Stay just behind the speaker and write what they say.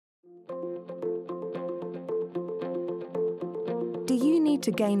Do you need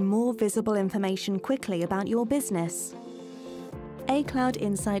to gain more visible information quickly about your business? aCloud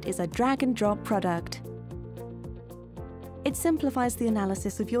Insight is a drag-and-drop product. It simplifies the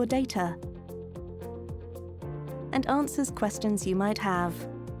analysis of your data and answers questions you might have.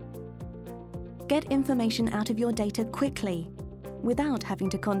 Get information out of your data quickly, without having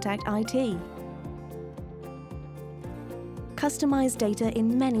to contact IT. Customize data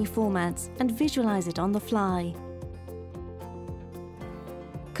in many formats and visualize it on the fly.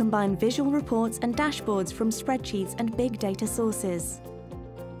 Combine visual reports and dashboards from spreadsheets and big data sources.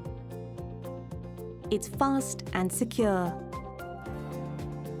 It's fast and secure.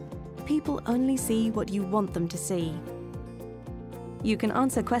 People only see what you want them to see. You can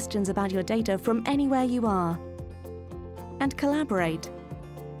answer questions about your data from anywhere you are. And collaborate.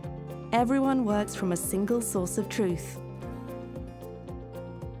 Everyone works from a single source of truth.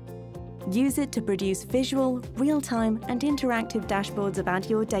 Use it to produce visual, real-time and interactive dashboards about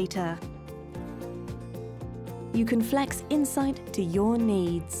your data. You can flex insight to your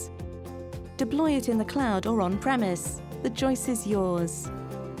needs. Deploy it in the cloud or on-premise. The choice is yours.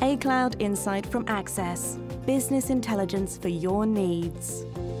 aCloud Insight from Access. Business intelligence for your needs.